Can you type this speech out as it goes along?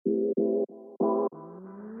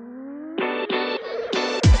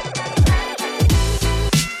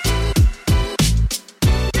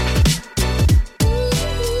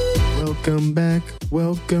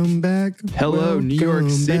Welcome back. Hello, New York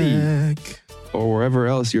City. Back. Or wherever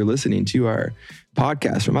else you're listening to our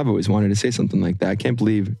podcast from. I've always wanted to say something like that. I can't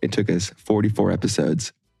believe it took us 44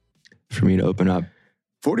 episodes for me to open up.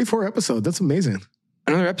 44 episodes. That's amazing.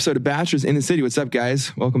 Another episode of Bachelors in the City. What's up,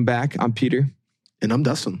 guys? Welcome back. I'm Peter. And I'm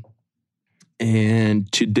Dustin.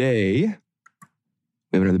 And today, we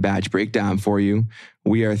have another batch breakdown for you.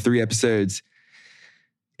 We are 3 episodes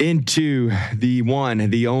into the one,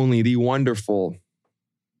 the only, the wonderful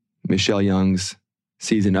Michelle Young's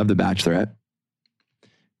season of The Bachelorette.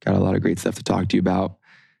 Got a lot of great stuff to talk to you about.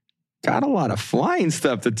 Got a lot of flying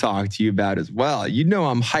stuff to talk to you about as well. You know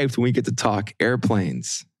I'm hyped when we get to talk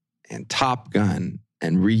airplanes and Top Gun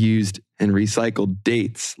and reused and recycled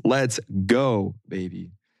dates. Let's go, baby.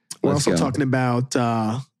 We're also talking about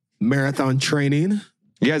marathon training.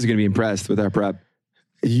 You guys are going to be impressed with our prep.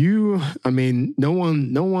 No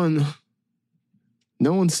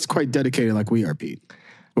one's quite dedicated like we are, Pete.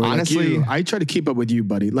 Or honestly, like I try to keep up with you,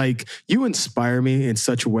 buddy. Like, you inspire me in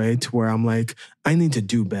such a way to where I'm like, I need to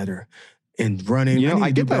do better in running. You know,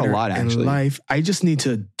 I get get that a lot, actually. In life, I just need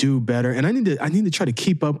to do better, and I need to try to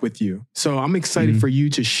keep up with you. So I'm excited for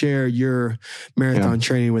you to share your marathon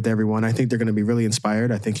training with everyone. I think they're going to be really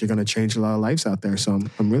inspired. I think you're going to change a lot of lives out there. So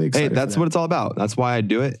I'm really excited. Hey, that's what it's all about. That's why I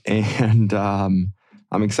do it, and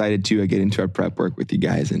I'm excited to get into our prep work with you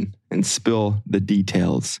guys and spill the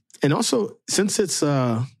details. And also, since it's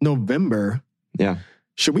November,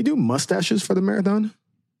 should we do mustaches for the marathon?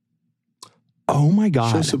 Oh my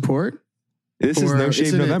God! Show support. This is No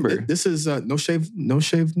Shave November. This is No Shave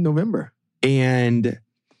November. And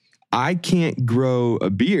I can't grow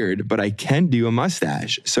a beard, but I can do a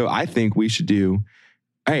mustache. So I think we should do.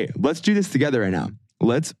 Hey, let's do this together right now.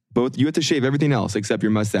 Let's both. You have to shave everything else except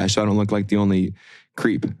your mustache, so I don't look like the only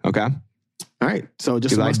creep. Okay. All right. So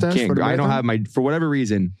just a mustache. I don't have for whatever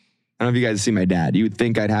reason. I don't know if you guys see my dad. You would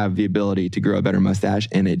think I'd have the ability to grow a better mustache,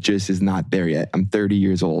 and it just is not there yet. I'm 30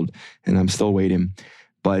 years old, and I'm still waiting.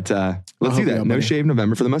 But let's do that. No Shave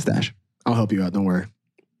November for the mustache. I'll help you out. Don't worry.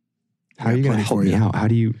 How are you going to help me out? How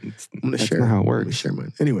do you? I'm going to share. Not how it works. I'm share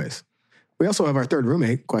mine. Anyways, we also have our third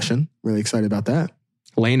roommate question. Really excited about that.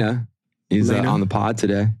 Lena is on the pod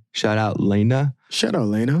today. Shout out, Lena. Shout out,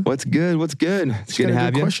 Lena. What's good? It's good to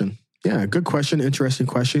have you. Question. Yeah, good question. Interesting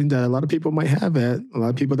question that a lot of people might have that a lot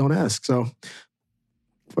of people don't ask. So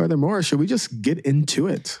furthermore, should we just get into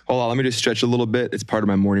it? Hold on, let me just stretch a little bit. It's part of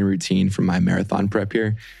my morning routine from my marathon prep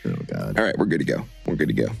here. Oh, God. All right, we're good to go.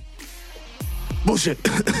 Bullshit.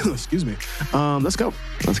 Excuse me. Let's go.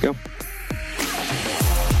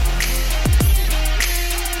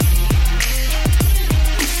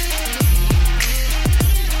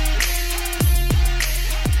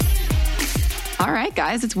 All right,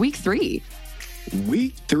 guys, it's week 3.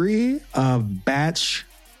 Week 3 of batch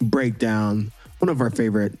breakdown. One of our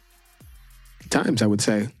favorite times, I would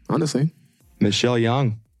say, honestly. Michelle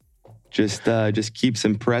Young just keeps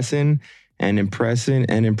impressing and impressing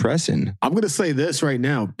and impressing. I'm going to say this right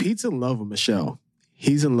now. Pete's in love with Michelle.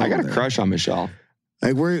 He's in love with her. I got a crush on Michelle.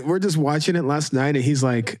 Like, we're just watching it last night, and he's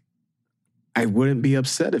like, I wouldn't be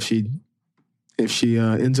upset if she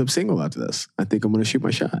ends up single after this. I think I'm going to shoot my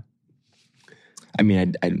shot. I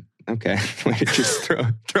mean, I okay. Just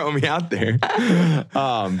throw me out there.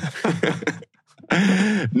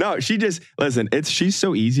 No, she's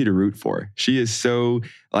so easy to root for. She is so,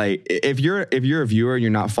 like, if you're a viewer and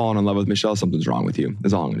you're not falling in love with Michelle, something's wrong with you.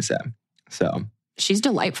 That's all I'm going to say. So she's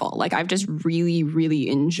delightful. Like, I've just really, really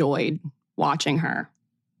enjoyed watching her.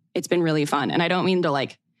 It's been really fun. And I don't mean to,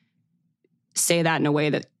 like, say that in a way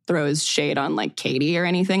that throws shade on, like, Katie or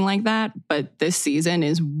anything like that, but this season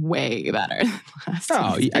is way better than last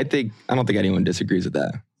season. I don't think anyone disagrees with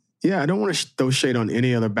that. Yeah, I don't want to throw shade on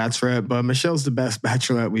any other bachelorette, but Michelle's the best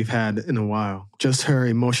bachelorette we've had in a while. Just her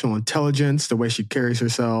emotional intelligence, the way she carries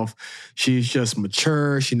herself. She's just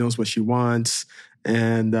mature. She knows what she wants,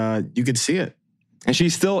 and you can see it. And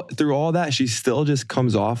she's still, through all that, she still just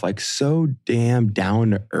comes off like so damn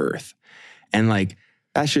down to earth. And like,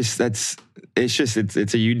 it's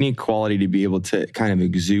a unique quality to be able to kind of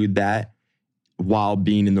exude that while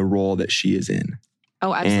being in the role that she is in.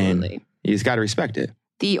 Oh, absolutely. And you just got to respect it.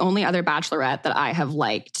 The only other bachelorette that I have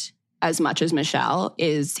liked as much as Michelle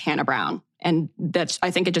is Hannah Brown. And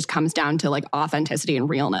I think it just comes down to, like, authenticity and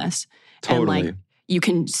realness. Totally. And, like, you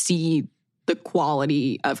can see the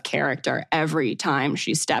quality of character every time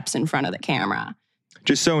she steps in front of the camera.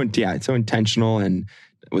 Just so intentional and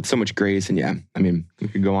with so much grace. And yeah, I mean, we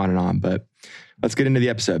could go on and on, but let's get into the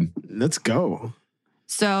episode. Let's go.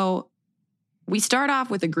 So we start off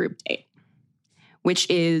with a group date, which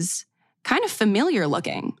is kind of familiar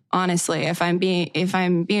looking, honestly, if I'm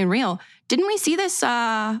being real. Didn't we see this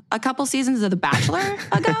a couple seasons of The Bachelor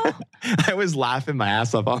ago? I was laughing my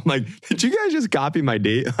ass off. I'm like, did you guys just copy my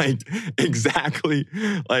date? Like exactly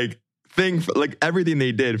like everything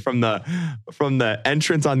they did from the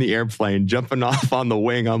entrance on the airplane, jumping off on the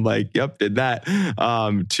wing. I'm like, yep, did that.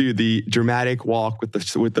 To the dramatic walk with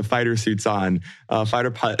the fighter suits on,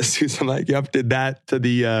 fighter pilot suits. I'm like, yep, did that. To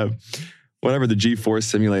the whatever, the G-Force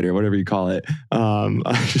simulator, whatever you call it. I'm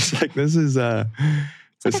just like, this is I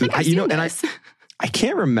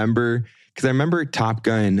can't remember, because I remember Top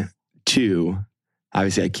Gun 2.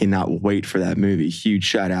 Obviously, I cannot wait for that movie. Huge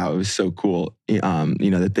shout out. It was so cool,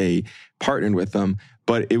 that they partnered with them.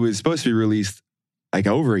 But it was supposed to be released like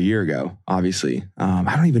over a year ago, obviously.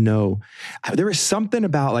 I don't even know. There was something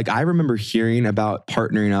about, like, I remember hearing about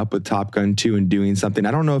partnering up with Top Gun 2 and doing something.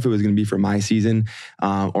 I don't know if it was going to be for my season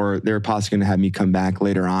or they were possibly going to have me come back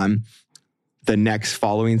later on the next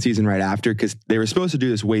following season right after, because they were supposed to do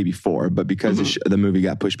this way before, but because the movie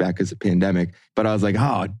got pushed back because of the pandemic. But I was like,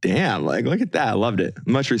 oh, damn, like, look at that. I loved it.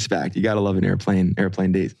 Much respect. You got to love an airplane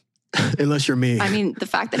date. Unless you're me. I mean, the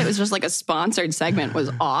fact that it was just like a sponsored segment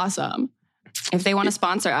was awesome. If they want to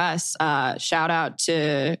sponsor us, shout out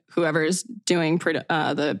to whoever's doing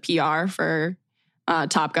the PR for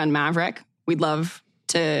Top Gun Maverick. We'd love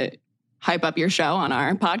to hype up your show on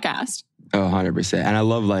our podcast. Oh, 100%. And I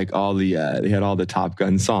love like all the, they had all the Top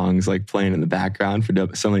Gun songs like playing in the background for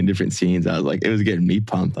so many different scenes. I was like, it was getting me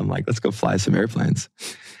pumped. I'm like, let's go fly some airplanes.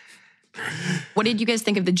 What did you guys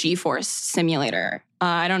think of the G-Force simulator?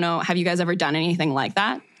 I don't know. Have you guys ever done anything like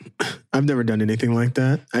that? I've never done anything like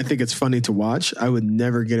that. I think it's funny to watch. I would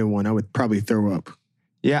never get in one. I would probably throw up.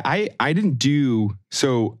 Yeah, I didn't do,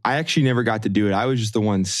 so I actually never got to do it. I was just the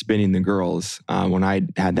one spinning the girls when I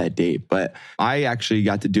had that date. But I actually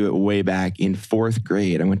got to do it way back in 4th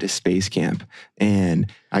grade. I went to space camp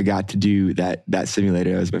and I got to do that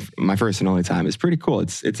simulator. It was my first and only time. It's pretty cool.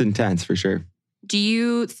 It's intense for sure. Do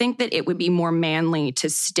you think that it would be more manly to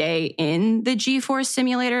stay in the G-Force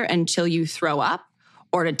simulator until you throw up,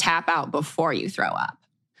 or to tap out before you throw up?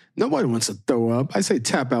 Nobody wants to throw up. I say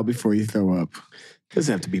tap out before you throw up.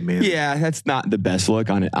 Doesn't have to be manly. Yeah, that's not the best look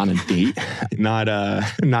on a date.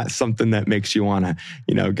 Not something that makes you want to,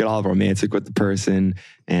 get all romantic with the person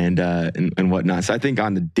and whatnot. So I think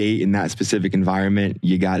on the date in that specific environment,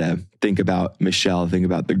 you gotta think about Michelle, think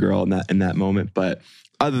about the girl in that moment. But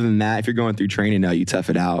other than that, if you're going through training now, you tough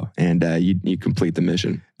it out and you complete the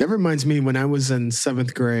mission. That reminds me, when I was in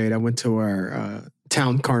 7th grade, I went to our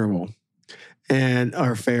town carnival. And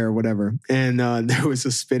our fair or whatever. And there was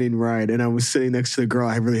a spinning ride. And I was sitting next to the girl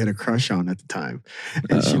I really had a crush on at the time.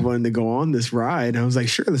 And she wanted to go on this ride. And I was like,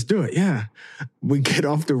 sure, let's do it. Yeah. We get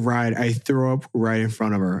off the ride. I throw up right in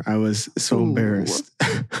front of her. I was so embarrassed.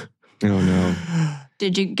 Oh, no.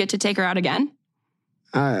 Did you get to take her out again?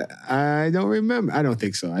 I don't remember. I don't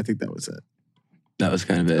think so. I think that was it. That was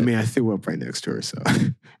kind of it. I mean, I threw up right next to her. So,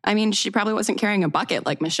 I mean, she probably wasn't carrying a bucket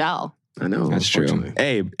like Michelle. I know. That's true.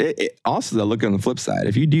 Hey, also though, look on the flip side.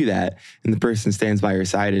 If you do that and the person stands by your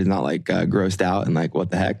side is not like grossed out and like,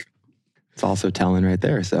 what the heck? It's also telling right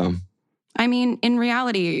there. So, I mean, in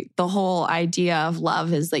reality, the whole idea of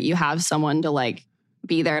love is that you have someone to like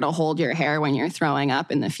be there to hold your hair when you're throwing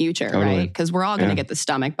up in the future, totally. Right? Because we're all going to get the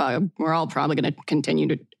stomach bug. We're all probably going to continue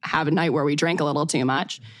to have a night where we drink a little too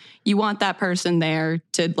much. You want that person there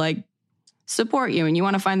to like support you, and you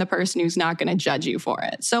want to find the person who's not going to judge you for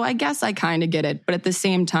it. So I guess I kind of get it. But at the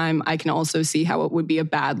same time, I can also see how it would be a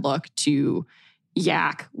bad look to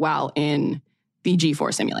yak while in the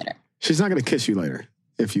G-Force simulator. She's not going to kiss you later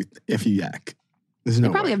if you yak. There's no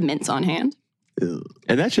You probably way. have mints on hand. Ew.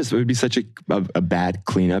 and it would be such a bad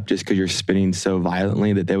cleanup just because you're spinning so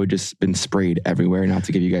violently that they would just been sprayed everywhere. Not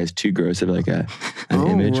to give you guys too gross of like an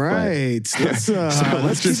image. All right. Let's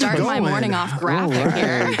just keep Start going. my morning off graphic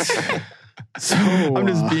here. So I'm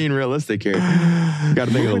just being realistic here. Got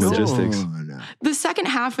to think of the logistics. The second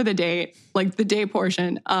half of the date, like the day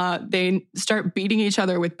portion, they start beating each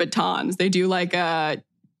other with batons. They do like a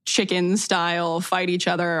chicken style fight each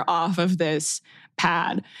other off of this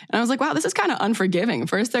pad. And I was like, wow, this is kind of unforgiving.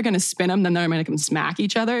 First they're going to spin them, then they're going to come smack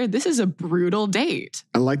each other. This is a brutal date.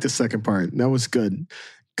 I like the second part. That was good.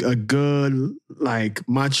 A good like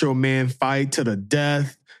macho man fight to the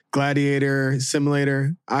death. Gladiator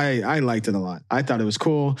simulator. I liked it a lot. I thought it was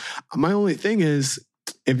cool. My only thing is,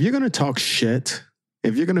 if you're going to talk shit,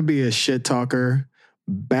 if you're going to be a shit talker,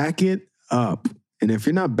 back it up. And if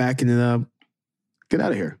you're not backing it up, get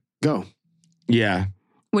out of here. Go. Yeah.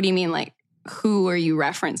 What do you mean? Like, who are you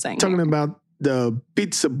referencing? Talking about the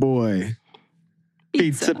pizza boy.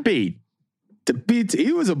 Pizza Pete.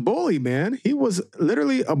 He was a bully, man. He was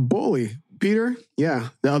literally a bully. Peter? Yeah,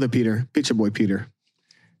 the other Peter. Pizza Boy Peter.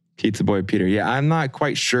 Pizza Boy Peter. Yeah, I'm not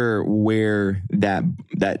quite sure where that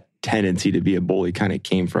tendency to be a bully kind of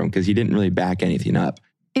came from because he didn't really back anything up.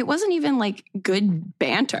 It wasn't even like good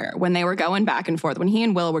banter when they were going back and forth. When he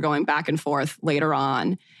and Will were going back and forth later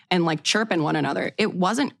on and like chirping one another, it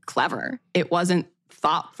wasn't clever. It wasn't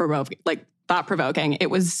thought-provoking. It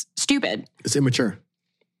was stupid. It's immature.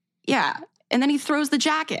 Yeah. And then he throws the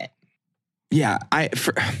jacket. Yeah,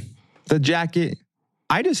 the jacket,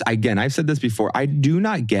 I've said this before, I do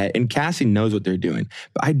not get, and Cassie knows what they're doing,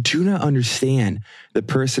 but I do not understand the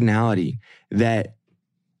personality that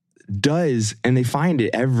does, and they find it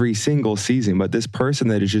every single season, but this person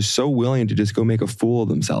that is just so willing to just go make a fool of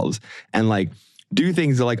themselves and like do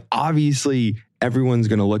things that like obviously everyone's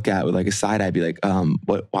going to look at with like a side eye, be like,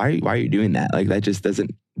 why are you doing that? Like that just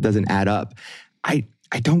doesn't add up. I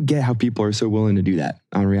don't get how people are so willing to do that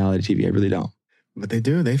on reality TV. I really don't. But they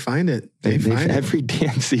do. They find it. They find it. Every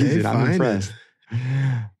damn season. I'm impressed.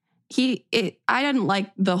 I didn't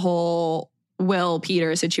like the whole Will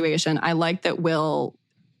Peter situation. I liked that Will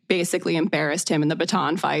basically embarrassed him in the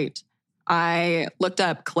baton fight. I looked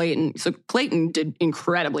up Clayton. So Clayton did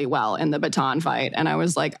incredibly well in the baton fight. And I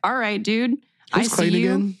was like, all right, dude. Who's Clayton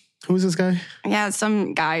again? Who's this guy? Yeah,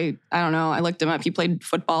 some guy. I don't know. I looked him up. He played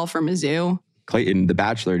football for Mizzou. Clayton, The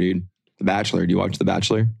Bachelor, dude. The Bachelor. Do you watch The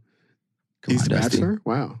Bachelor? He's The Bachelor?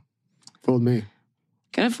 Wow. Fooled me.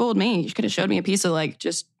 Could have fooled me. You could have showed me a piece of like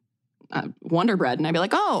just Wonder Bread and I'd be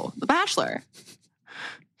like, oh, The Bachelor.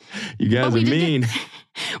 You guys are mean.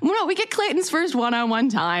 No, we get Clayton's first one-on-one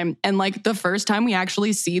time. And like the first time we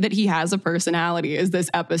actually see that he has a personality is this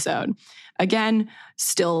episode. Again,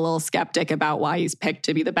 still a little skeptic about why he's picked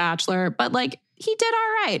to be the Bachelor. But like he did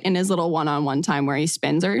all right in his little one-on-one time where he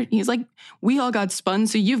spins her. He's like, we all got spun,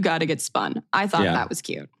 so you've got to get spun. I thought that was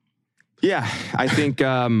cute. Yeah, I think...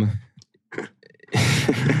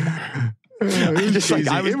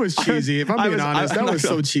 It was cheesy. If I'm being honest, that was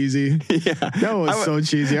so cheesy. Yeah, that was so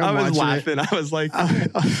cheesy. I was laughing. I was like,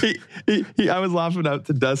 I was laughing out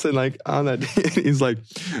to Dustin like on that. He's like,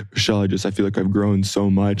 Michelle, I feel like I've grown so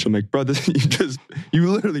much. I'm like, bro,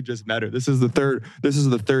 you literally just met her. This is the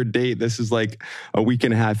third date. This is like a week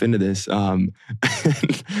and a half into this. I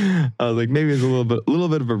was like, maybe it's a little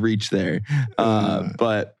bit of a reach there,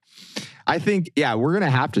 but. I think, we're going to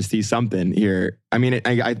have to see something here. I mean,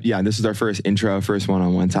 this is our first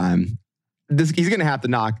one-on-one time. He's going to have to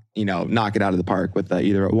knock it out of the park with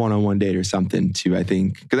either a one-on-one date or something too, I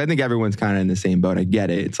think. Because I think everyone's kind of in the same boat. I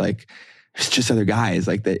get it. It's like, it's just other guys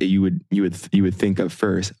like that you would think of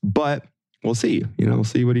first. But we'll see. We'll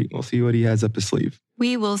see what he has up his sleeve.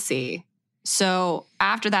 We will see. So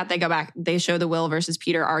after that, they go back. They show the Will versus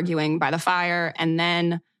Peter arguing by the fire. And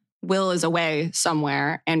then... Will is away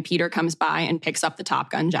somewhere and Peter comes by and picks up the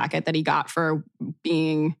Top Gun jacket that he got for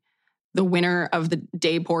being the winner of the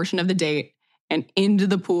day portion of the date and into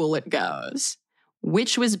the pool it goes.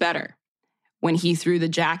 Which was better? When he threw the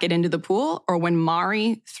jacket into the pool or when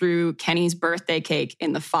Mari threw Kenny's birthday cake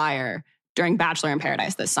in the fire during Bachelor in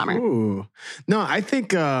Paradise this summer? Ooh. No, I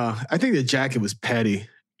think the jacket was petty.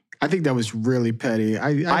 I think that was really petty.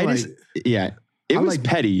 It was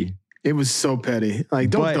petty. It was so petty. Like,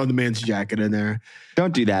 don't throw the man's jacket in there.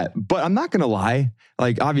 Don't do that. But I'm not gonna lie.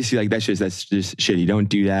 Like, obviously, like that's just shitty. Don't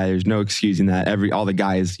do that. There's no excusing that. All the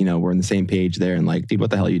guys, were on the same page there, and like, dude, what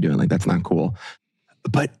the hell are you doing? Like, that's not cool.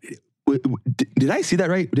 But did I see that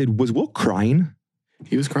right? Was Will crying?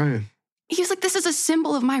 He was crying. He was like, this is a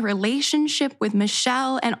symbol of my relationship with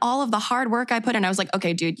Michelle and all of the hard work I put in. I was like,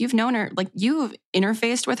 okay, dude, you've known her. Like, you've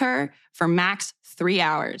interfaced with her for max 3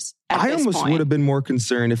 hours. I almost would have been more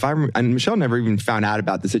concerned and Michelle never even found out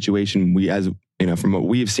about the situation from what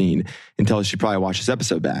we've seen until she probably watched this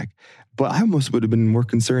episode back. But I almost would have been more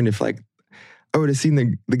concerned if like I would have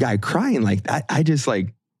seen the guy crying like that. I just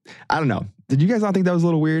like, I don't know. Did you guys not think that was a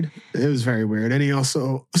little weird? It was very weird. And he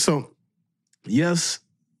also, yes,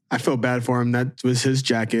 I feel bad for him. That was his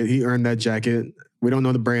jacket. He earned that jacket. We don't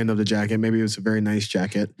know the brand of the jacket. Maybe it was a very nice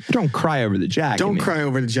jacket. Don't cry over the jacket. Don't cry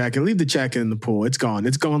over the jacket. Leave the jacket in the pool. It's gone.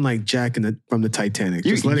 It's gone like Jack from the Titanic.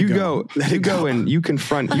 Just let it go. You go and you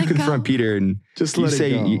confront Peter and just you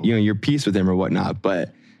say your piece with him or whatnot.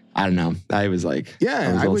 But I don't know. I was like,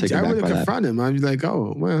 I would confront him. I'd be like,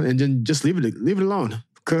 oh well, and then just leave it alone.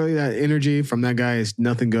 Clearly, that energy from that guy is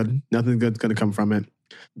nothing good. Nothing good's going to come from it.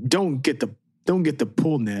 Don't get the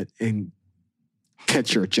pool net and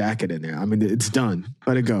catch your jacket in there. I mean, it's done.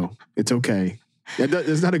 Let it go. It's okay.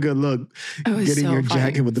 It's not a good look. Getting your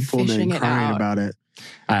jacket with the pool net and crying about it.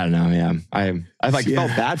 I don't know. Yeah. I like felt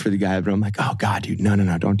bad for the guy, but I'm like, oh God, dude, no,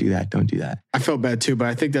 don't do that. Don't do that. I felt bad too, but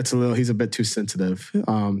I think he's a bit too sensitive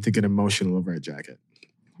to get emotional over a jacket.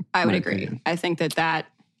 I would agree. I think that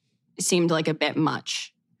seemed like a bit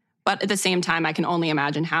much. But at the same time, I can only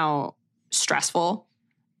imagine how stressful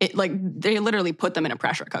it, like, they literally put them in a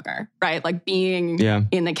pressure cooker, right? Like, being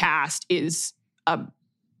in the cast is a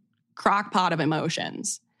crock pot of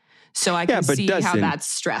emotions. So I can see how that's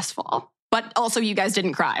stressful. But also, you guys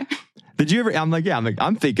didn't cry. Did you ever?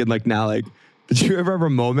 I'm thinking like now, like, did you ever have a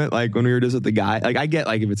moment like when we were just with the guy? Like, I get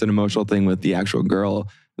like if it's an emotional thing with the actual girl,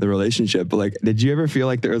 the relationship, but like, did you ever feel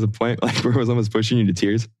like there was a point like where it was almost pushing you to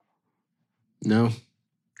tears? No.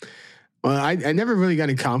 Well, I never really got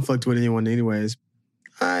in conflict with anyone anyways.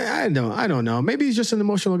 I don't know. Maybe he's just an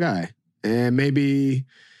emotional guy. And maybe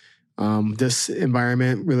this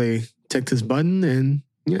environment really ticked his button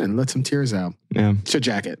and let some tears out. Yeah. It's a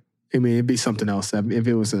jacket. I mean, it'd be something else. If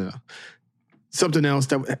it was something else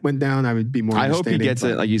that went down, I would be more understanding. I hope he gets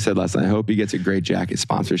it, like you said last night, I hope he gets a great jacket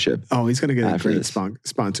sponsorship. Oh, he's going to get a great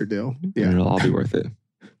sponsor deal. Yeah. And it'll all be worth it.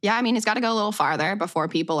 Yeah, I mean, he's got to go a little farther before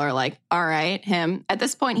people are like, all right, him. At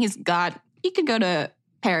this point, he could go to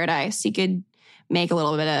Paradise. He could make a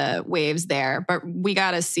little bit of waves there. But we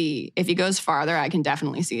got to see. If he goes farther, I can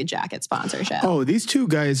definitely see a jacket sponsorship. Oh, these two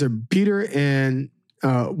guys are Peter and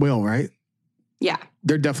Will, right? Yeah.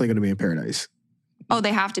 They're definitely going to be in Paradise. Oh,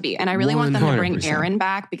 they have to be. And I really want them to bring 100%. Aaron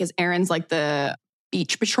back, because Aaron's like the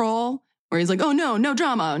beach patrol where he's like, oh no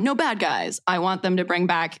drama, no bad guys. I want them to bring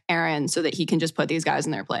back Aaron so that he can just put these guys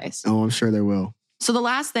in their place. Oh, I'm sure they will. So the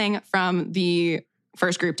last thing from the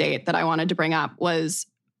first group date that I wanted to bring up was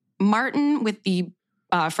Martin with the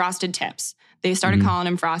frosted tips. They started calling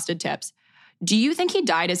him frosted tips. Do you think he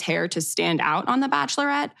dyed his hair to stand out on The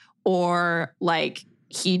Bachelorette, or like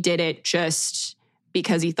he did it just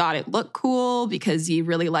because he thought it looked cool, because he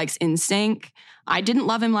really likes NSYNC? I didn't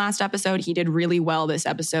love him last episode. He did really well this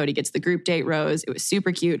episode. He gets the group date rose. It was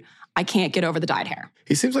super cute. I can't get over the dyed hair.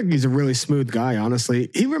 He seems like he's a really smooth guy, honestly.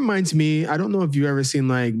 He reminds me, I don't know if you've ever seen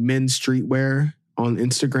like men's streetwear on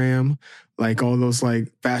Instagram, like all those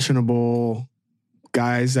like fashionable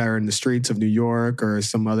guys that are in the streets of New York or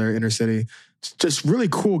some other inner city. Just really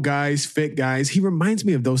cool guys, fit guys. He reminds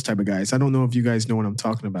me of those type of guys. I don't know if you guys know what I'm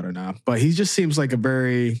talking about or not, but he just seems like a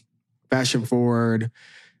very fashion forward,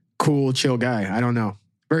 cool, chill guy. I don't know.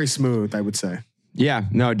 Very smooth, I would say. Yeah,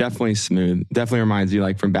 no, definitely smooth. Definitely reminds you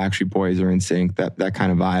like from Backstreet Boys or NSYNC, that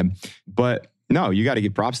kind of vibe. But no, you got to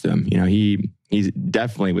give props to him. You know, he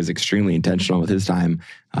definitely was extremely intentional with his time,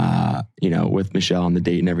 with Michelle on the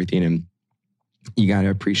date and everything. And you got to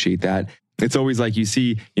appreciate that. It's always like you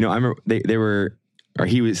see, I remember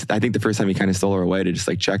he was, I think the first time he kind of stole her away to just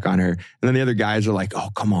like check on her. And then the other guys are like, oh,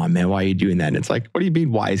 come on, man, why are you doing that? And it's like, what do you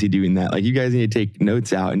mean? Why is he doing that? Like, you guys need to take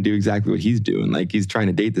notes out and do exactly what he's doing. Like, he's trying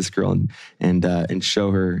to date this girl and show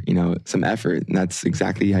her, some effort. And that's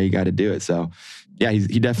exactly how you got to do it. So yeah,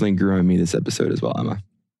 he definitely grew on me this episode as well, Emma.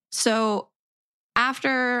 So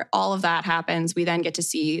after all of that happens, we then get to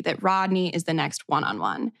see that Rodney is the next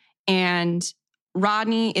one-on-one. And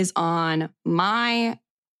Rodney is on my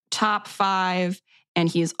top 5, and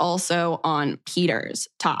he's also on Peter's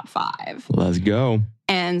top 5. Let's go.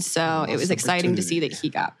 And so it was exciting to see that he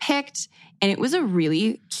got picked, and it was a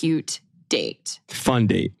really cute date. Fun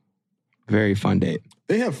date. Very fun date.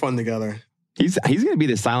 They have fun together. He's going to be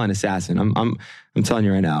the silent assassin. I'm telling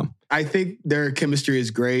you right now. I think their chemistry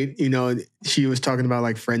is great. She was talking about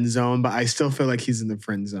like friend zone, but I still feel like he's in the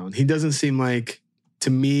friend zone. He doesn't seem like, to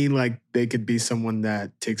me, like they could be someone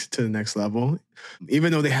that takes it to the next level.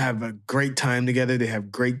 Even though they have a great time together, they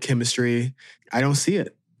have great chemistry. I don't see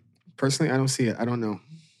it. Personally, I don't see it. I don't know.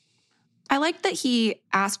 I like that he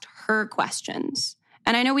asked her questions.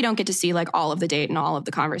 And I know we don't get to see like all of the date and all of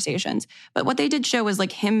the conversations, but what they did show was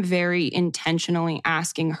like him very intentionally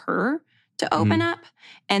asking her to open up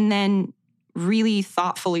and then really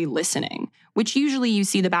thoughtfully listening, which usually you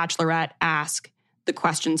see the Bachelorette ask the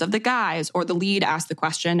questions of the guys, or the lead ask the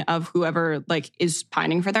question of whoever like is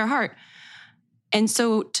pining for their heart. And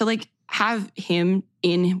so to like have him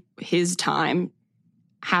in his time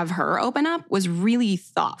have her open up was really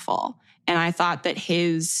thoughtful. And I thought that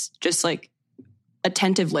his just like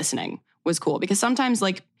attentive listening was cool, because sometimes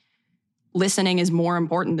like listening is more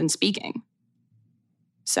important than speaking.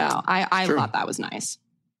 So I thought that was nice.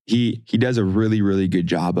 He does a really, really good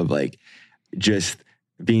job of like just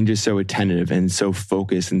being just so attentive and so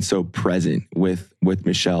focused and so present with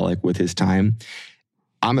Michelle, like with his time.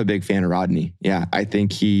 I'm a big fan of Rodney. Yeah, I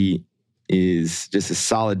think he is just a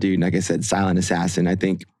solid dude. Like I said, silent assassin. I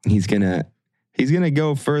think he's gonna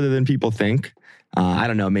go further than people think. I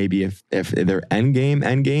don't know, maybe if they're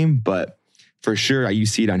endgame, but for sure you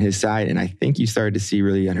see it on his side. And I think you started to see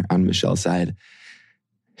really on Michelle's side.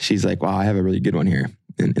 She's like, wow, I have a really good one here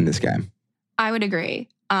in this guy. I would agree.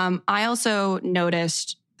 I also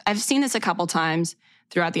noticed, I've seen this a couple times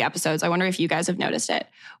throughout the episodes. I wonder if you guys have noticed it.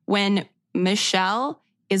 When Michelle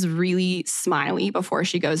is really smiley before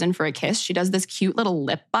she goes in for a kiss, she does this cute little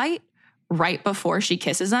lip bite right before she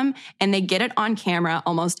kisses him, and they get it on camera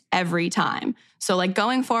almost every time. So like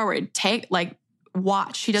going forward,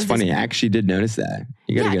 watch. She does. It's funny. I actually did notice that.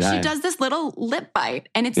 You got a good eye. She does this little lip bite,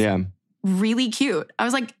 and it's really cute. I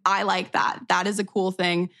was like, I like that. That is a cool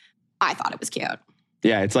thing. I thought it was cute.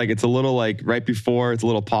 Yeah, it's a little like right before, it's a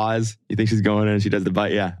little pause. You think she's going in and she does the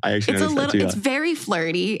bite. Yeah, I actually noticed that too. It's very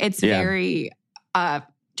flirty. It's very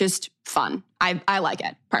just fun. I like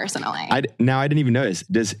it personally. I didn't even notice.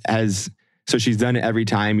 So she's done it every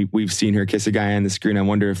time we've seen her kiss a guy on the screen. I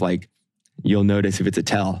wonder if like you'll notice if it's a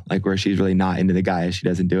tell, like where she's really not into the guy if she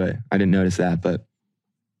doesn't do it. I didn't notice that, but.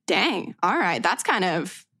 Dang. All right. That's kind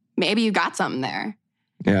of, maybe you got something there.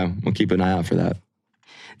 Yeah, we'll keep an eye out for that.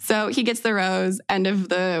 So he gets the rose, end of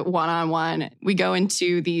the one-on-one. We go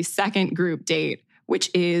into the second group date, which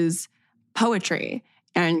is poetry.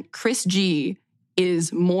 And Chris G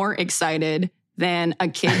is more excited than a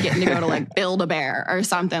kid getting to go to like Build-A-Bear or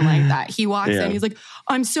something like that. He walks in, he's like,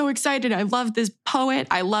 I'm so excited. I love this poet.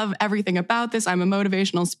 I love everything about this. I'm a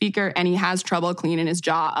motivational speaker. And he has trouble cleaning his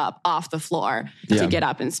jaw up off the floor to get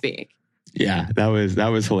up and speak. Yeah, that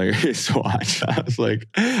was hilarious to watch. I was like,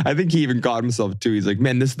 I think he even caught himself too. He's like,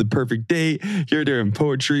 man, this is the perfect date. You're doing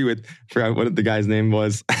poetry with, I forgot what the guy's name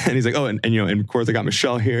was. And he's like, oh, and of course I got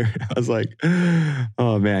Michelle here. I was like,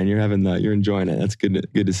 oh man, you're enjoying it. That's good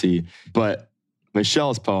to see. But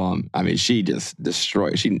Michelle's poem, I mean, she just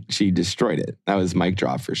destroyed. She destroyed it. That was mic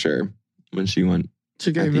drop for sure when she went.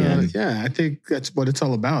 She gave I think that's what it's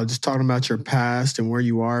all about. Just talking about your past and where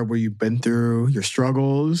you are, where you've been through, your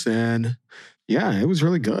struggles. And yeah, it was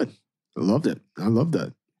really good. I loved it. I loved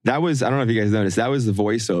that. That was, I don't know if you guys noticed, that was the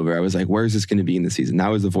voiceover. I was like, where's this going to be in the season? That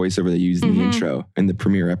was the voiceover they used in the intro in the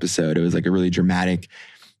premiere episode. It was like a really dramatic,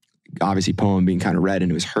 obviously poem being kind of read,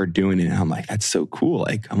 and it was her doing it. And I'm like, that's so cool.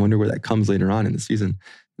 Like, I wonder where that comes later on in the season.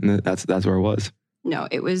 And that's where it was. No,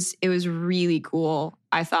 it was really cool.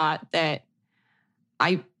 I thought that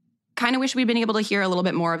I kind of wish we'd been able to hear a little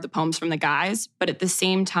bit more of the poems from the guys, but at the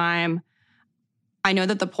same time, I know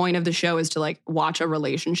that the point of the show is to like watch a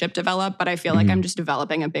relationship develop, but I feel like I'm just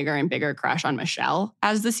developing a bigger and bigger crush on Michelle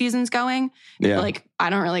as the season's going. Yeah. Like, I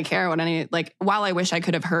don't really care what while I wish I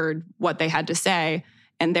could have heard what they had to say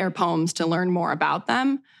and their poems to learn more about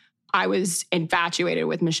them, I was infatuated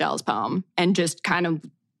with Michelle's poem, and just kind of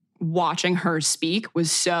watching her speak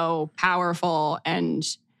was so powerful, and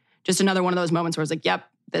just another one of those moments where it's like, yep,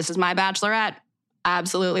 this is my bachelorette. I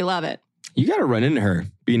absolutely love it. You got to run into her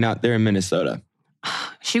being out there in Minnesota.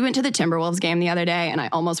 She went to the Timberwolves game the other day, and I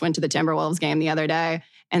almost went to the Timberwolves game the other day.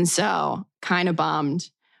 And so kind of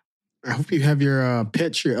bummed. I hope you have your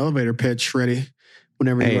elevator pitch ready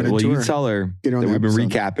whenever you run into her. You tell her that we've been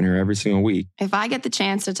recapping her every single week. If I get the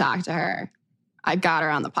chance to talk to her, I got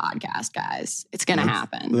her on the podcast, guys. It's going to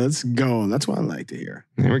happen. Let's go. That's what I like to hear.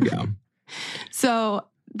 There we go. So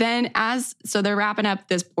they're wrapping up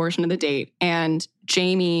this portion of the date, and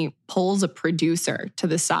Jamie pulls a producer to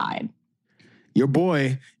the side. Your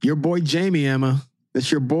boy Jamie, Emma. That's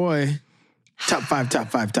your boy. Top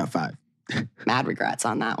five. Mad regrets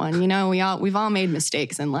on that one. You know, we've all made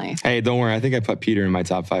mistakes in life. Hey, don't worry. I think I put Peter in my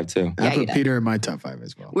top 5 too. I put Peter in my top 5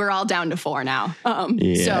 as well. We're all down to 4 now.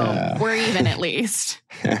 So we're even at least.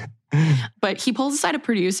 But he pulls aside a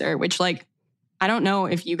producer, which like, I don't know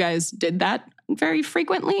if you guys did that very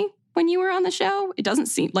frequently when you were on the show. It doesn't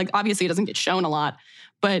seem like, obviously it doesn't get shown a lot,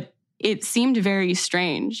 but it seemed very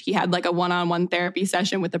strange. He had like a one-on-one therapy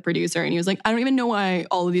session with the producer, and he was like, I don't even know why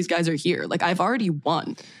all of these guys are here. Like, I've already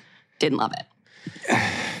won. Didn't love it.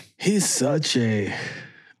 He's such a...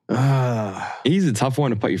 He's a tough one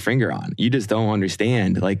to put your finger on. You just don't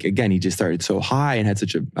understand. Like, again, he just started so high and had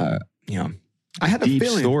such a, I had deep a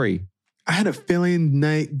feeling. Story. I had a feeling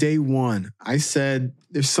day one. I said,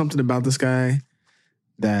 there's something about this guy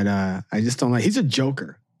that I just don't like. He's a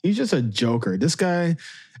joker. He's just a joker. This guy,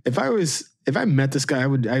 if I met this guy, I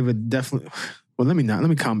would definitely, well, let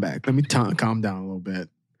me calm back. Let me calm down a little bit.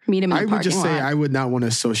 Meet him in the I would just parking say lot. I would not want to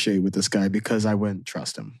associate with this guy because I wouldn't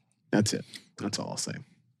trust him. That's it. That's all I'll say.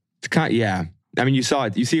 It's kind of, yeah. I mean, you saw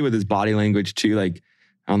it. You see it with his body language too, like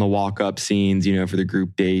on the walk-up scenes, for the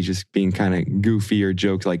group days, just being kind of goofy or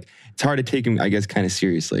jokes. Like, it's hard to take him, I guess, kind of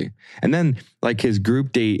seriously. And then, like, his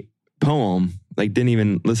group date poem, like, didn't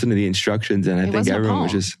even listen to the instructions. And I think everyone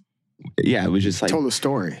was just... yeah, it was just like, Told a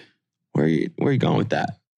story. where are you going with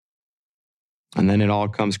that? And then it all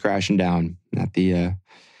comes crashing down at the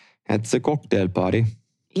cocktail party.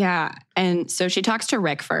 Yeah. And so she talks to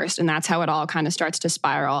Rick first, and that's how it all kind of starts to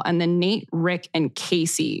spiral. And then Nate, Rick, and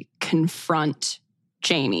Casey confront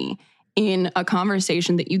Jamie in a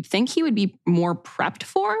conversation that you'd think he would be more prepped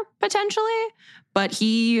for, potentially, but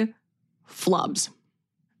he flubs.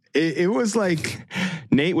 It was like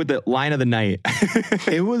Nate with the line of the night.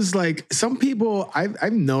 it was like some people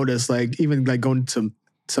I've noticed, like even like going to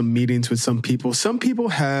some meetings with some people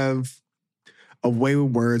have a way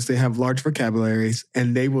with words. They have large vocabularies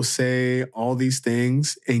and they will say all these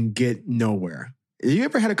things and get nowhere. You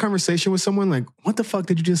ever had a conversation with someone like, what the fuck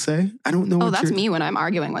did you just say? I don't know. Oh, that's me when I'm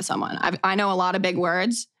arguing with someone. I know a lot of big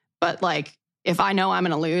words, but like if I know I'm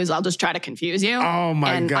going to lose, I'll just try to confuse you. Oh my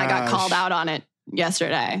god! And I got called out on it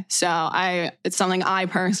yesterday. So it's something I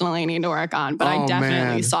personally need to work on, but I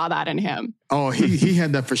definitely saw that in him. Oh, he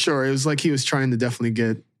had that for sure. It was like he was trying to definitely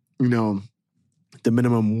get, the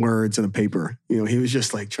minimum words in a paper. He was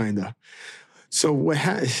just like trying to. So what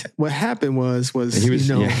happened was he was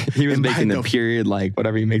making the period, like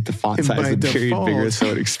whatever you make the font size of the period bigger so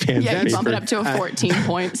it expands. Yeah, you bump it up to a 14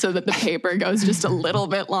 point so that the paper goes just a little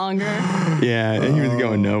bit longer. Yeah, and he was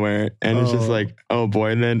going nowhere. And it's just like, oh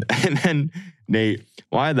boy. And then Nate,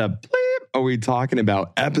 why the bleep are we talking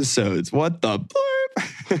about episodes? What the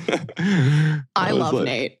bleep? I love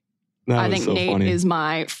Nate. I think so Nate is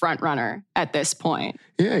my front runner at this point.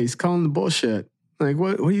 Yeah, he's calling the bullshit. Like,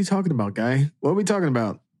 what are you talking about, guy? What are we talking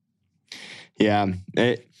about? Yeah,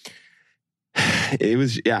 it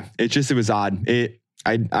was odd.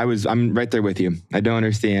 I'm right there with you. I don't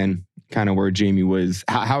understand kind of where Jamie was.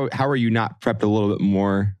 How are you not prepped a little bit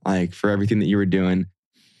more, like, for everything that you were doing?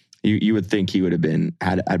 You would think he would have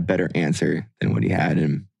had a better answer than what he had.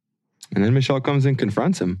 And then Michelle comes and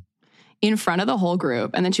confronts him. In front of the whole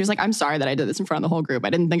group. And then she was like, I'm sorry that I did this in front of the whole group.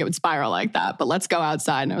 I didn't think it would spiral like that, but let's go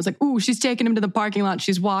outside. And I was like, ooh, she's taking him to the parking lot.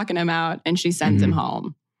 She's walking him out and she sends him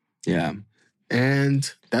home. Yeah. And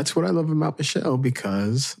that's what I love about Michelle,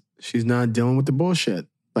 because she's not dealing with the bullshit.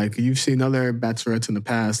 Like, you've seen other bachelorettes in the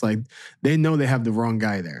past, like they know they have the wrong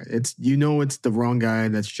guy there. It's the wrong guy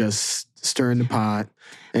that's just stirring the pot.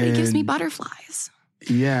 And it gives me butterflies.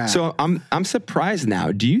 Yeah. So I'm surprised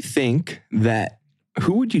now. Do you think that,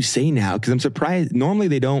 who would you say now? Because I'm surprised. Normally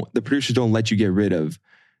the producers don't let you get rid of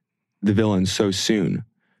the villain so soon.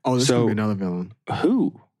 Oh, this is going to be another villain.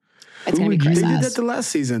 Who? It's going to be Chris S. They did S. that the last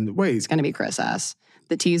season. Wait. It's going to be Chris S.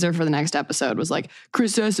 The teaser for the next episode was like,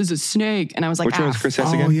 Chris S is a snake. And I was like, which one was Chris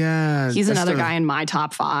S again? Oh, yeah. He's another guy in my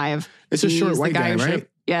top 5. It's a short white guy, right?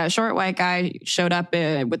 Yeah, a short white guy showed up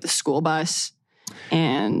with the school bus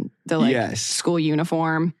and the school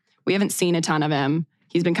uniform. We haven't seen a ton of him.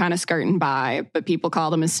 He's been kind of skirting by, but people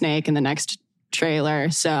called him a snake in the next trailer.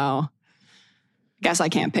 So I guess I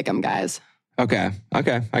can't pick him, guys. Okay.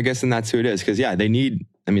 I guess then that's who it is. Because, yeah,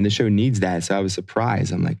 the show needs that. So I was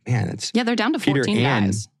surprised. I'm like, man, they're down to 14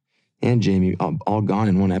 guys. And Jamie all gone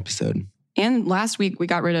in one episode. And last week we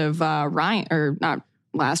got rid of Ryan, or not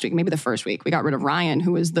last week, maybe the first week. We got rid of Ryan,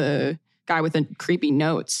 who was the guy with the creepy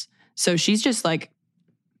notes. So she's just like,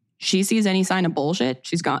 she sees any sign of bullshit,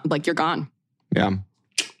 she's gone. Like, you're gone. Yeah.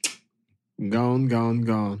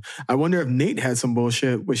 Gone. I wonder if Nate had some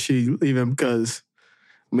bullshit. Would she leave him? Because,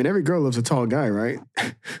 every girl loves a tall guy, right?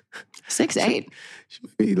 6'8". She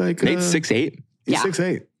might be like... Nate's 6'8"? He's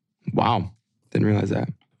 6'8". Wow. Didn't realize that.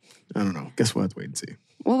 I don't know. Guess we'll have to wait and see.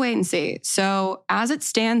 We'll wait and see. So, as it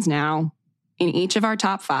stands now, in each of our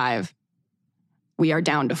top 5, we are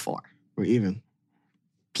down to 4. We're even.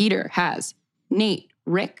 Peter has Nate,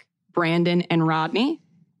 Rick, Brandon, and Rodney.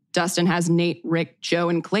 Dustin has Nate, Rick, Joe,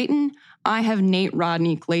 and Clayton. I have Nate,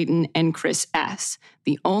 Rodney, Clayton, and Chris S.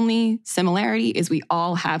 The only similarity is we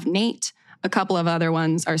all have Nate. A couple of other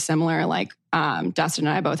ones are similar, like Dustin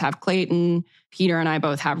and I both have Clayton. Peter and I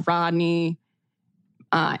both have Rodney.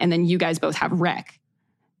 And then you guys both have Rick.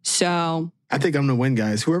 So I think I'm going to win,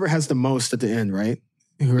 guys. Whoever has the most at the end, right?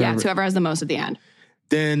 Whoever has the most at the end.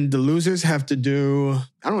 Then the losers have to do,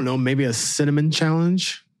 I don't know, maybe a cinnamon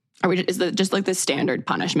challenge. Is it just like the standard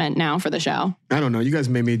punishment now for the show? I don't know. You guys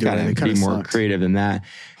made me do it. It be more creative than that.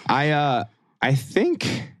 I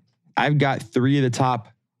think I've got 3 of the top.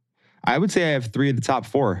 I would say I have 3 of the top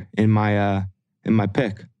 4 in my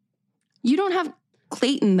pick. You don't have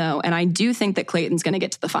Clayton though, and I do think that Clayton's going to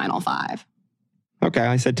get to the final 5. Okay,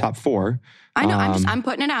 I said top 4. I know. I'm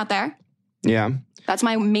putting it out there. Yeah, that's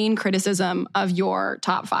my main criticism of your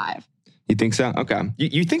top 5. You think so? Okay,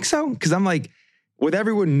 you think so? Because I'm like, with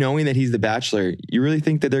everyone knowing that he's the Bachelor, you really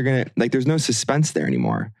think that they're gonna, like, there's no suspense there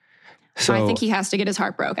anymore. So I think he has to get his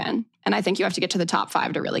heart broken. And I think you have to get to the top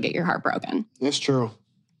 5 to really get your heart broken. That's true.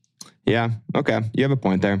 yeah, okay, you have a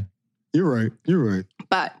point there. You're right. You're right.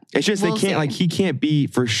 But It's just we'll they can't see. like he can't be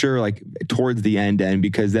for sure like towards the end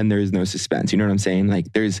because then there's no suspense. You know what I'm saying?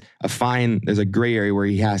 Like there's a gray area where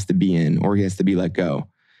he has to be in or he has to be let go,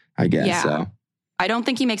 I guess. Yeah. So I don't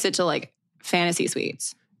think he makes it to like fantasy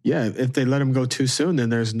suites. Yeah, if they let him go too soon, then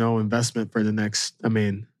there's no investment for the next. I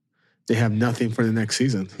mean, they have nothing for the next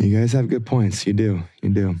season. you guys have good points. You do.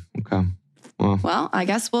 Okay. Well, I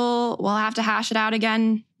guess we'll have to hash it out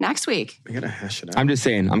again next week. We gotta hash it out. I'm just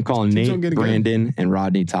saying, I'm calling Teams don't Nate, get it good. Brandon, and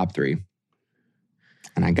Rodney top 3.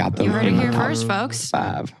 And I got them. You heard it in here the top first, folks.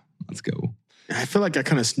 5. Let's go. I feel like I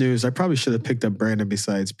kind of snoozed. I probably should have picked up Brandon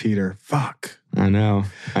besides Peter. Fuck. I know.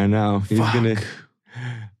 Fuck.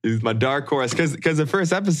 He's my dark horse. Because the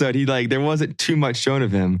first episode, there wasn't too much shown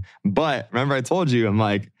of him. But remember I told you, I'm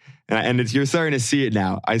like, and you're starting to see it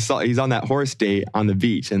now. I saw he's on that horse date on the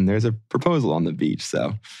beach and there's a proposal on the beach.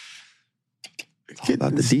 So it's all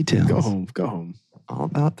about the details. Go home. Go home. All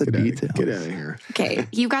about the details. Get out of here. Okay,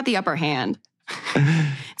 you got the upper hand.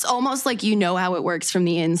 It's almost like you know how it works from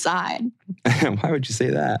the inside. Why would you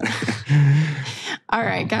say that? All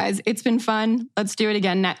right, guys, it's been fun. Let's do it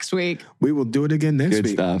again next week. We will do it again next Good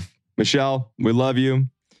week. stuff. Michelle, we love you.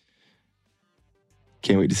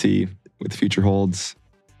 Can't wait to see what the future holds.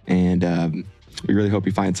 And we really hope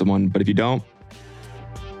you find someone. But if you don't,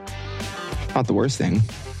 not the worst thing.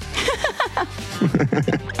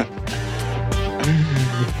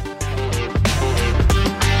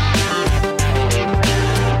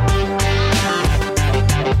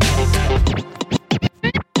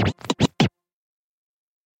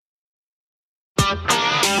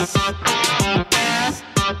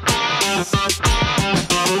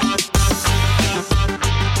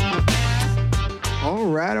 All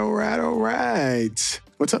right.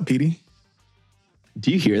 What's up, Petey?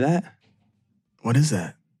 Do you hear that? What is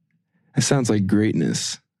that? That sounds like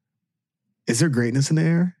greatness. Is there greatness in the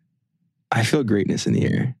air? I feel greatness in the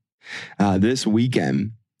air. This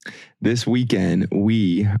weekend,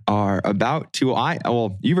 we are about to,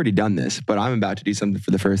 well, you've already done this, but I'm about to do something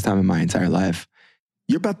for the first time in my entire life.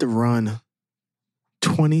 You're about to run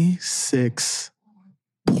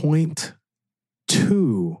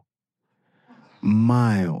 26.2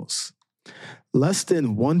 miles. Less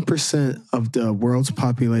than 1% of the world's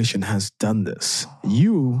population has done this.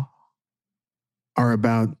 You are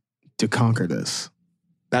about to conquer this.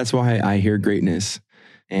 That's why I hear greatness.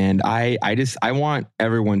 And I want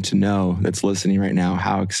everyone to know that's listening right now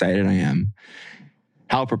how excited I am,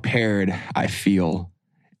 how prepared I feel.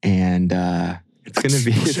 And it's going to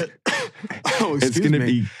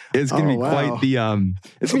be, it's going to be quite the,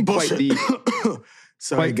 it's going to be quite the,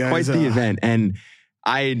 Sorry, guys. Quite the event. And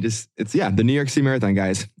the New York City Marathon,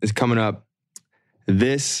 guys, is coming up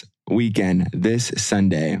this weekend, this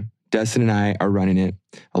Sunday. Destin and I are running it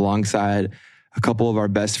alongside a couple of our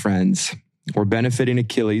best friends. We're benefiting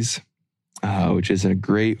Achilles, which is a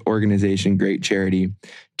great organization, great charity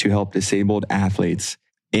to help disabled athletes.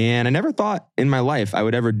 And I never thought in my life I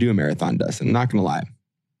would ever do a marathon, Dustin. I'm not going to lie.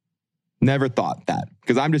 Never thought that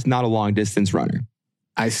because I'm just not a long distance runner.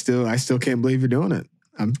 I still can't believe you're doing it.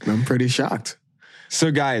 I'm pretty shocked. So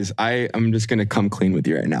guys, I'm just going to come clean with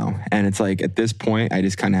you right now. And it's like, at this point, I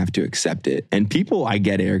just kind of have to accept it. And people, I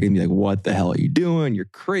get it, are going to be like, what the hell are you doing? You're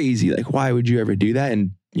crazy. Like, why would you ever do that?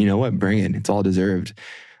 And you know what? Bring it. It's all deserved.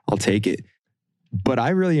 I'll take it. But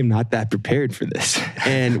I really am not that prepared for this.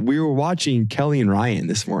 And we were watching Kelly and Ryan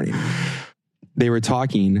this morning. They were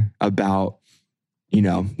talking about,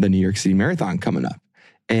 the New York City Marathon coming up.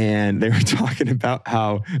 And they were talking about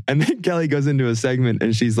how, and then Kelly goes into a segment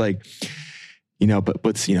and she's like, but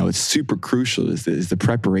what's, it's super crucial is the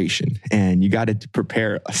preparation, and you got to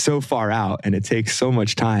prepare so far out and it takes so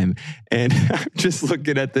much time. And I'm just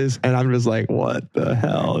looking at this and I'm just like, what the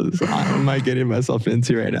hell am I getting myself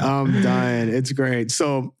into right now? I'm dying. It's great.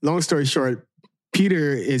 So long story short,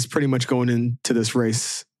 Peter is pretty much going into this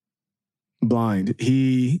race blind.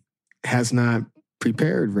 He has not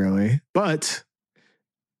prepared really, but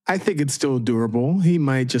I think it's still doable. He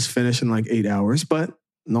might just finish in like 8 hours, but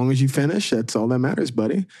as long as you finish, that's all that matters,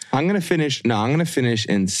 buddy. I'm going to finish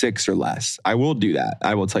in 6 or less. I will do that.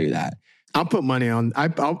 I will tell you that. I'll put money on. I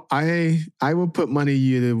will put money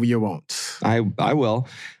you won't. I will.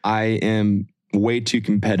 I am way too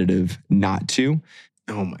competitive not to.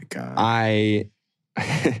 Oh my God.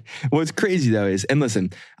 What's crazy though is, and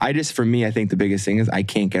listen, I think the biggest thing is I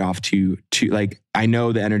can't get off too like, I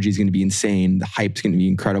know the energy is going to be insane. The hype's going to be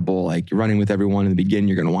incredible. Like, you're running with everyone in the beginning.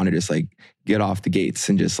 You're going to want to just like get off the gates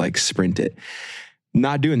and just like sprint it.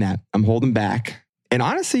 Not doing that. I'm holding back. And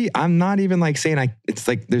honestly, I'm not even like saying it's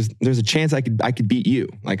like there's a chance I could beat you.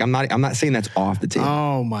 Like I'm not saying that's off the table.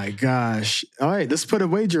 Oh my gosh. All right, let's put a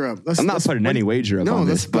wager up. I'm not putting any wager up on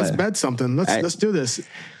this. Let's bet something. Let's do this.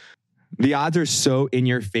 The odds are so in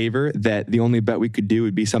your favor that the only bet we could do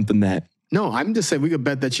would be something that. No, I'm just saying we could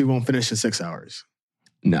bet that you won't finish in 6 hours.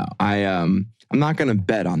 No, I'm not going to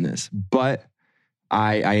bet on this, but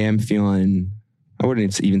I am feeling, I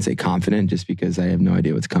wouldn't even say confident just because I have no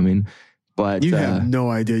idea what's coming. But you have no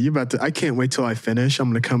idea. You're about to. I can't wait till I finish. I'm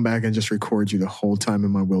going to come back and just record you the whole time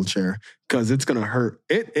in my wheelchair because it's going to hurt.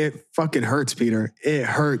 It fucking hurts, Peter. It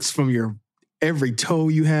hurts from your every toe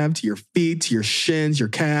you have to your feet, to your shins, your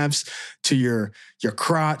calves, to your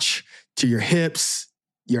crotch, to your hips,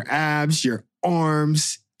 your abs, your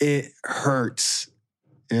arms. It hurts.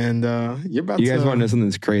 And you're about to. You guys want to know something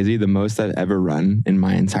that's crazy? The most I've ever run in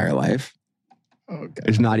my entire life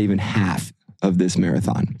is not even half of this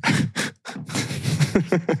marathon.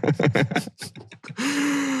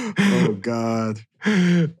 Oh, God.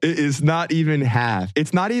 It is not even half.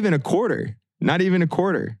 It's not even a quarter. Not even a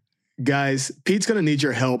quarter. Guys, Pete's going to need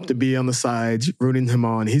your help to be on the sides, rooting him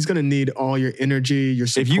on. He's going to need all your energy, your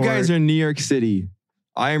support. If you guys are in New York City,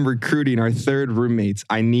 I am recruiting our third roommates.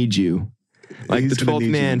 I need you. Like the 12th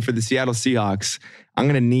man for the Seattle Seahawks, I'm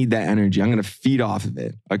going to need that energy. I'm going to feed off of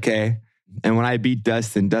it, okay? And when I beat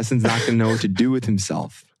Dustin's not going to know what to do with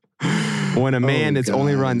himself. When a man that's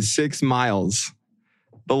only run 6 miles,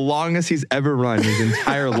 the longest he's ever run his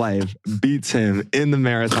entire life, beats him in the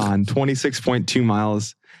marathon, 26.2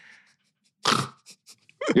 miles.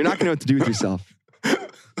 You're not going to know what to do with yourself.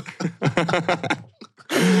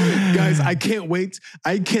 Guys, I can't wait.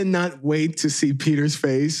 I cannot wait to see Peter's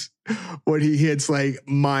face when he hits like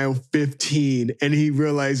mile 15 and he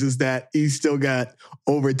realizes that he's still got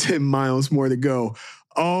over 10 miles more to go.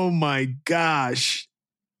 Oh my gosh.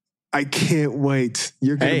 I can't wait.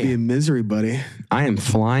 You're going to be in misery, buddy. I am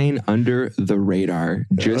flying under the radar,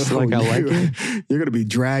 just like I like it. You're going to be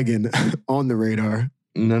dragging on the radar.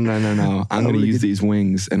 No. I'm going to use these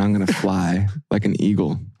wings and I'm going to fly like an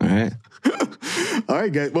eagle. All right. All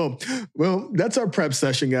right, guys. Well, that's our prep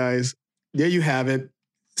session, guys. There you have it.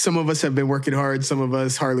 Some of us have been working hard. Some of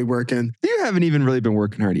us hardly working. You haven't even really been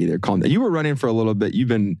working hard either. Calm down. You were running for a little bit.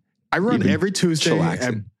 I run every Tuesday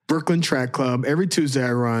at Brooklyn Track Club. Every Tuesday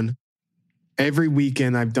I run. Every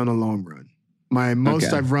weekend I've done a long run. My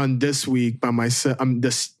most I've run this week by myself,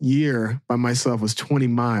 this year by myself was 20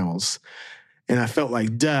 miles. And I felt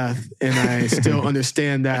like death. And I still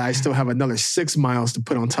understand that I still have another 6 miles to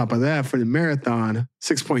put on top of that for the marathon,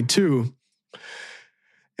 6.2.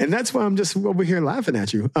 And that's why I'm just over here laughing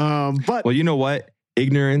at you. But well, you know what?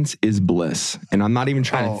 Ignorance is bliss. And I'm not even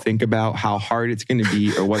trying to think about how hard it's going to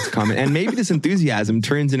be or what's coming. And maybe this enthusiasm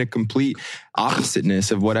turns into complete oppositeness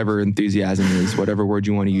of whatever enthusiasm is, whatever word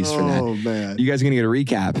you want to use for that. Oh, man. You guys are going to get a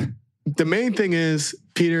recap. The main thing is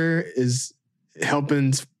Peter is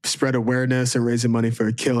helping spread awareness and raising money for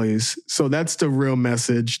Achilles. So that's the real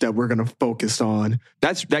message that we're going to focus on.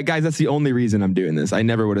 That's the only reason I'm doing this. I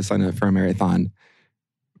never would have signed up for a marathon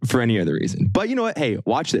for any other reason. But you know what? Hey,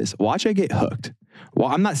 watch this. Watch I get hooked. Well,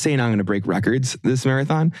 I'm not saying I'm going to break records this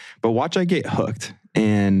marathon, but watch I get hooked.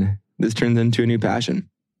 And this turns into a new passion.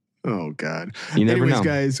 Oh, God. You never know.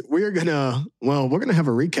 Guys, we're going to have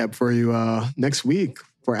a recap for you next week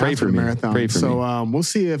for after the marathon. Pray for me. We'll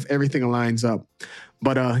see if everything aligns up.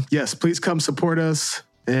 But yes, please come support us.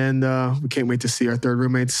 And we can't wait to see our third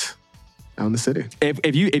roommates out in the city.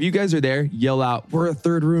 If you guys are there, yell out, "We're a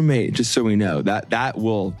third roommate," just so we know. That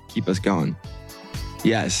will keep us going.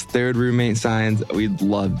 Yes, third roommate signs. We'd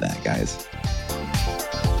love that, guys.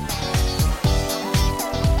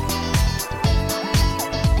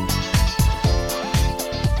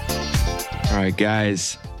 All right,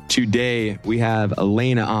 guys. Today, we have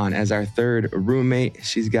Elena on as our third roommate.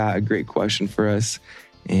 She's got a great question for us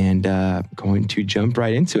and going to jump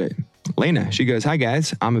right into it. Elena, she goes, "Hi,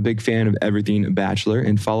 guys. I'm a big fan of Everything Bachelor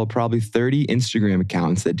and follow probably 30 Instagram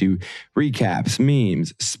accounts that do recaps,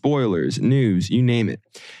 memes, spoilers, news, you name it.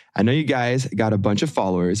 I know you guys got a bunch of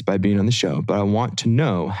followers by being on the show, but I want to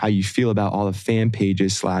know how you feel about all the fan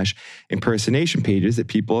pages / impersonation pages that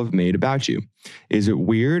people have made about you. Is it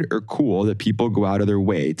weird or cool that people go out of their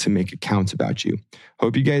way to make accounts about you?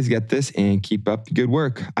 Hope you guys get this and keep up the good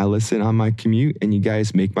work. I listen on my commute and you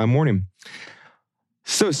guys make my morning."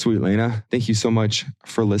 So sweet, Lena. Thank you so much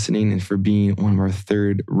for listening and for being one of our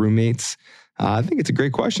third roommates. I think it's a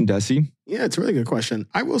great question, Desi. Yeah, it's a really good question.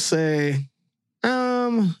 I will say,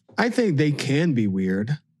 I think they can be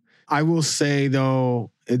weird. I will say,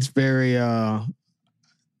 though, it's very,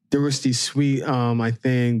 there was these sweet, I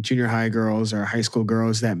think, junior high girls or high school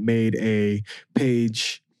girls that made a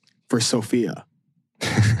page for Sophia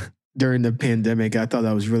during the pandemic. I thought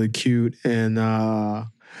that was really cute. And they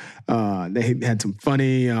had some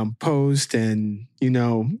funny posts and,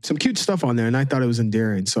 some cute stuff on there. And I thought it was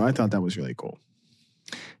endearing. So I thought that was really cool.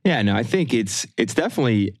 Yeah, no, I think it's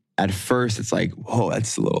definitely, at first, it's like, whoa,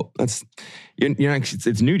 it's new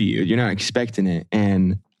to you. You're not expecting it.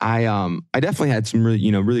 And I definitely had some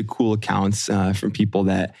really, really cool accounts from people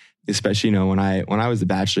that, especially, when I was the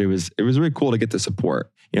Bachelor, it was really cool to get the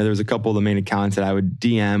support. There was a couple of the main accounts that I would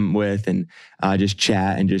DM with and just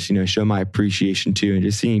chat and just, show my appreciation to, and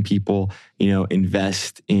just seeing people,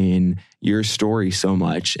 invest in your story so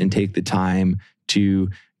much and take the time to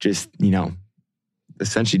just,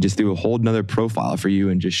 essentially just do a whole nother profile for you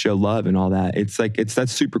and just show love and all that.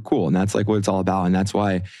 That's super cool. And that's like what it's all about. And that's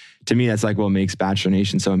why, to me, that's like what makes Bachelor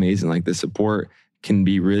Nation so amazing. Like, the support can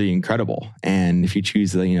be really incredible. And if you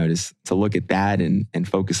choose to, just to look at that and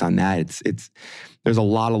focus on that, there's a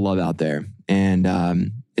lot of love out there. And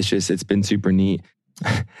it's been super neat.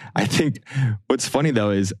 I think what's funny though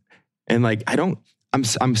is, and like,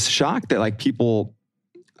 I'm shocked that like people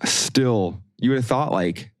still, you would have thought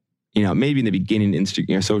like, maybe in the beginning,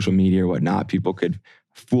 Instagram, social media or whatnot, people could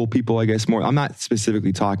fool people, I guess, more. I'm not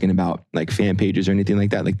specifically talking about like fan pages or anything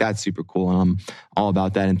like that. Like, that's super cool. And I'm all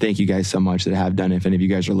about that. And thank you guys so much that have done it. If any of you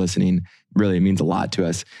guys are listening, really, it means a lot to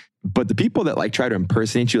us. But the people that like try to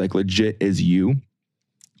impersonate you, like legit is you.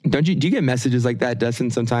 Do you get messages like that, Dustin,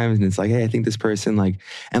 sometimes? And it's like, hey, I think this person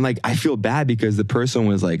and I feel bad because the person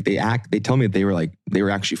was like, they tell me that they were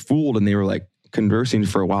actually fooled and they were like conversing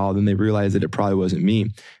for a while. Then they realized that it probably wasn't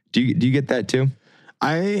me. Do you get that too?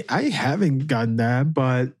 I haven't gotten that,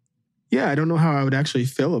 but yeah, I don't know how I would actually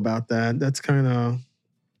feel about that. That's kind of,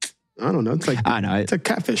 I don't know. It's like, it's a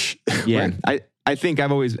catfish. Yeah. Right? I think I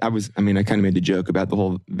kind of made the joke about the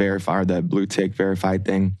whole the blue tick verified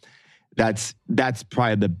thing. That's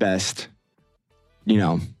probably the best,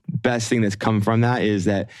 best thing that's come from that is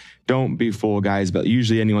that don't be fooled, guys. But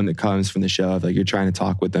usually anyone that comes from the show, if like you're trying to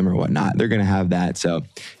talk with them or whatnot, they're going to have that. So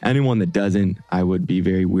anyone that doesn't, I would be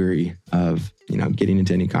very weary of, getting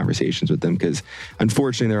into any conversations with them, because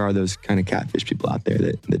unfortunately there are those kind of catfish people out there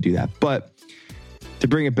that do that. But to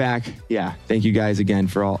bring it back, yeah, thank you guys again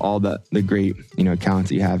for all the great, accounts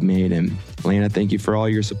that you have made. And Lana, thank you for all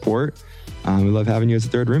your support. We love having you as a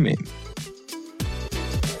third roommate.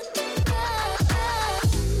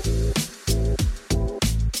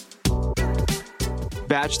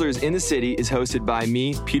 Bachelors in the City is hosted by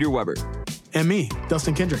me, Peter Weber. And me,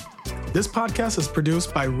 Dustin Kendrick. This podcast is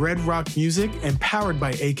produced by Red Rock Music and powered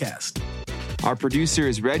by Acast. Our producer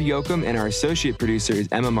is Red Yoakum and our associate producer is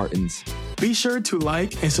Emma Martins. Be sure to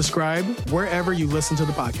like and subscribe wherever you listen to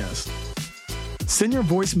the podcast. Send your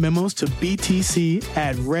voice memos to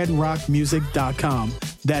btc@redrockmusic.com.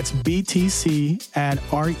 That's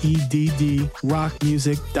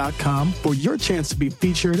btc@reddrockmusic.com for your chance to be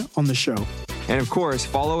featured on the show. And of course,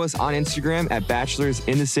 follow us on Instagram at Bachelors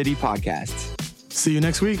in the City Podcasts. See you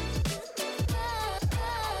next week.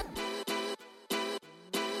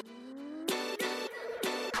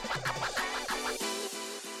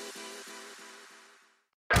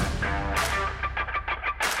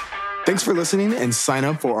 Thanks for listening, and sign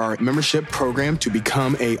up for our membership program to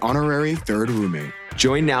become an honorary third roommate.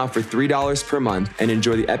 Join now for $3 per month and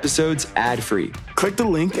enjoy the episodes ad-free. Click the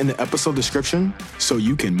link in the episode description so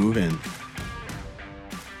you can move in.